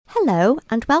Hello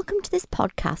and welcome to this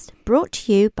podcast brought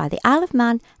to you by the Isle of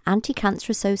Man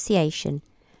Anti-Cancer Association.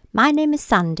 My name is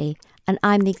Sandy and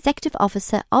I'm the Executive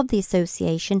Officer of the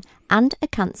Association and a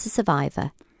cancer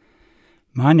survivor.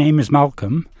 My name is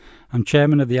Malcolm. I'm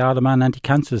Chairman of the Isle of Man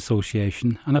Anti-Cancer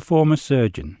Association and a former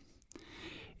surgeon.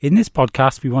 In this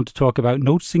podcast we want to talk about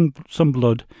noticing some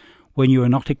blood when you are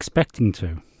not expecting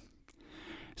to.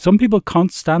 Some people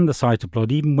can't stand the sight of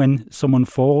blood even when someone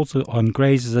falls or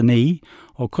grazes a knee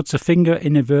or cuts a finger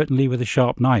inadvertently with a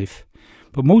sharp knife.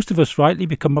 But most of us rightly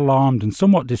become alarmed and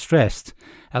somewhat distressed,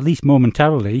 at least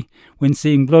momentarily, when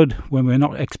seeing blood when we're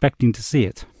not expecting to see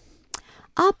it.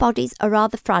 Our bodies are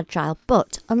rather fragile,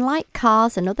 but unlike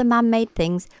cars and other man-made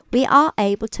things, we are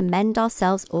able to mend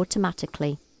ourselves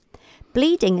automatically.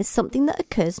 Bleeding is something that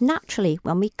occurs naturally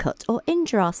when we cut or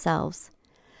injure ourselves.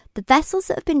 The vessels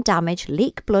that have been damaged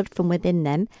leak blood from within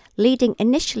them, leading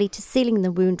initially to sealing the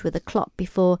wound with a clot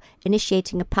before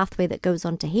initiating a pathway that goes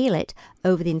on to heal it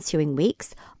over the ensuing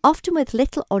weeks, often with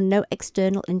little or no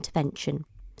external intervention.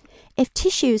 If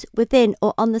tissues within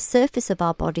or on the surface of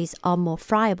our bodies are more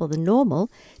friable than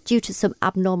normal due to some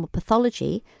abnormal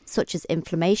pathology, such as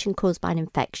inflammation caused by an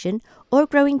infection or a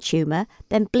growing tumour,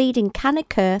 then bleeding can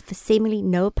occur for seemingly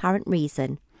no apparent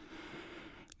reason.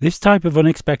 This type of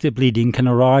unexpected bleeding can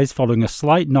arise following a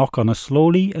slight knock on a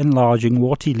slowly enlarging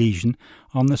warty lesion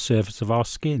on the surface of our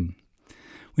skin.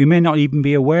 We may not even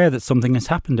be aware that something has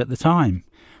happened at the time,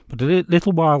 but a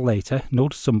little while later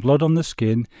notice some blood on the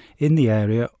skin in the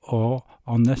area or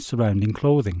on the surrounding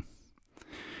clothing.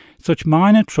 Such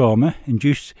minor trauma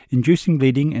inducing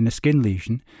bleeding in a skin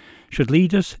lesion should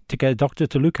lead us to get a doctor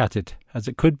to look at it, as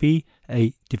it could be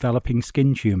a developing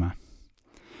skin tumour.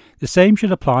 The same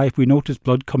should apply if we notice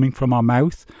blood coming from our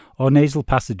mouth or nasal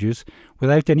passages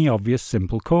without any obvious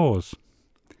simple cause.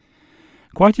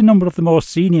 Quite a number of the more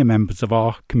senior members of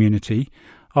our community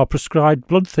are prescribed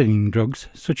blood-thinning drugs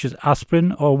such as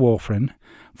aspirin or warfarin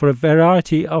for a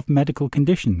variety of medical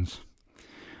conditions.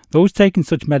 Those taking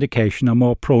such medication are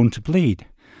more prone to bleed,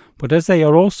 but as they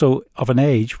are also of an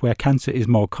age where cancer is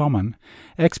more common,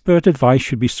 expert advice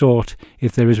should be sought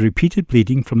if there is repeated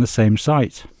bleeding from the same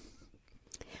site.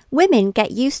 Women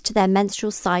get used to their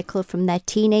menstrual cycle from their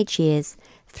teenage years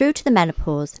through to the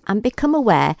menopause and become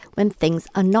aware when things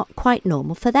are not quite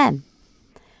normal for them.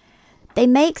 They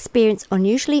may experience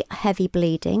unusually heavy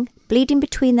bleeding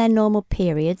between their normal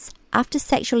periods, after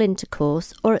sexual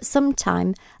intercourse, or at some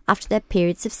time after their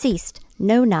periods have ceased,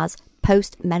 known as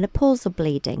post-menopausal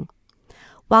bleeding.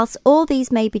 Whilst all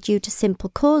these may be due to simple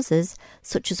causes,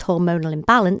 such as hormonal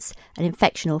imbalance, an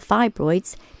infection or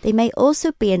fibroids, they may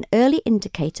also be an early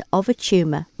indicator of a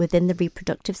tumour within the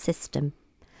reproductive system.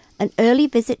 An early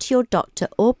visit to your doctor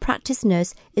or practice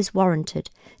nurse is warranted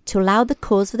to allow the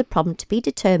cause of the problem to be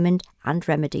determined and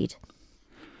remedied.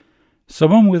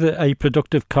 Someone with a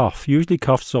productive cough usually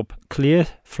coughs up clear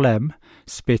phlegm,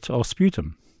 spit or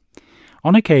sputum.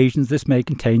 On occasions this may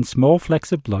contain small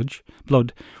flecks of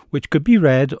blood which could be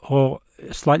red or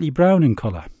slightly brown in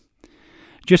colour.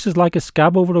 Just as like a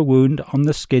scab over a wound on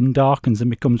the skin darkens and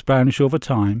becomes brownish over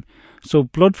time, so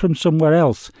blood from somewhere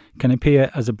else can appear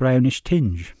as a brownish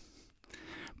tinge.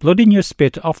 Blood in your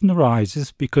spit often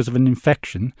arises because of an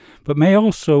infection, but may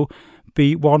also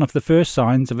be one of the first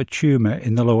signs of a tumour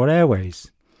in the lower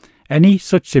airways. Any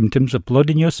such symptoms of blood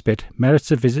in your spit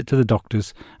merits a visit to the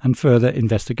doctors and further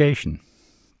investigation.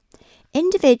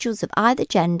 Individuals of either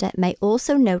gender may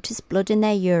also notice blood in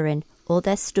their urine or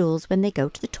their stools when they go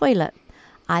to the toilet,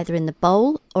 either in the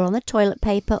bowl or on the toilet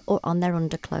paper or on their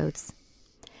underclothes.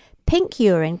 Pink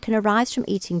urine can arise from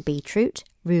eating beetroot,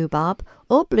 rhubarb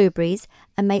or blueberries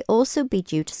and may also be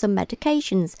due to some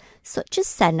medications such as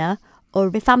Senna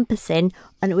or rifampicin,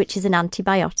 which is an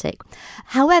antibiotic.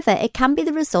 However, it can be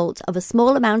the result of a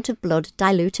small amount of blood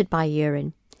diluted by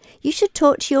urine. You should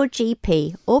talk to your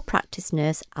GP or practice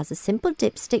nurse, as a simple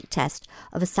dipstick test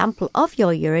of a sample of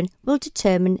your urine will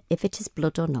determine if it is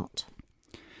blood or not.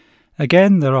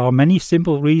 Again, there are many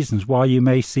simple reasons why you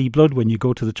may see blood when you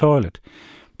go to the toilet,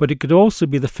 but it could also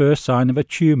be the first sign of a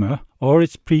tumour or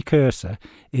its precursor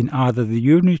in either the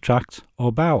urinary tract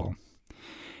or bowel.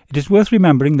 It is worth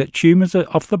remembering that tumours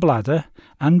of the bladder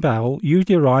and bowel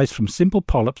usually arise from simple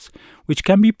polyps which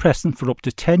can be present for up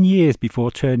to 10 years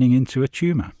before turning into a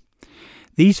tumour.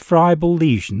 These friable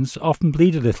lesions often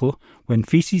bleed a little when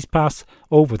faeces pass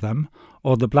over them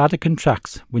or the bladder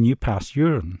contracts when you pass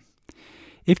urine.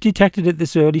 If detected at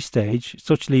this early stage,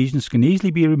 such lesions can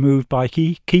easily be removed by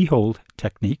keyhole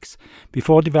techniques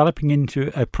before developing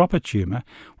into a proper tumour,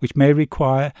 which may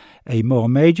require a more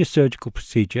major surgical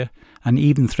procedure and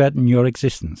even threaten your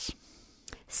existence.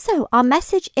 So our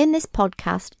message in this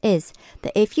podcast is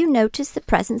that if you notice the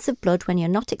presence of blood when you're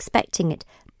not expecting it,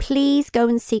 please go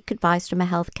and seek advice from a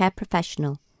healthcare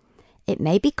professional. It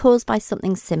may be caused by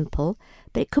something simple,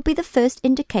 but it could be the first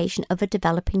indication of a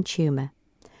developing tumour.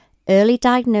 Early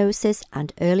diagnosis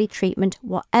and early treatment,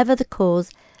 whatever the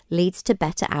cause, leads to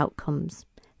better outcomes.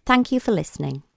 Thank you for listening.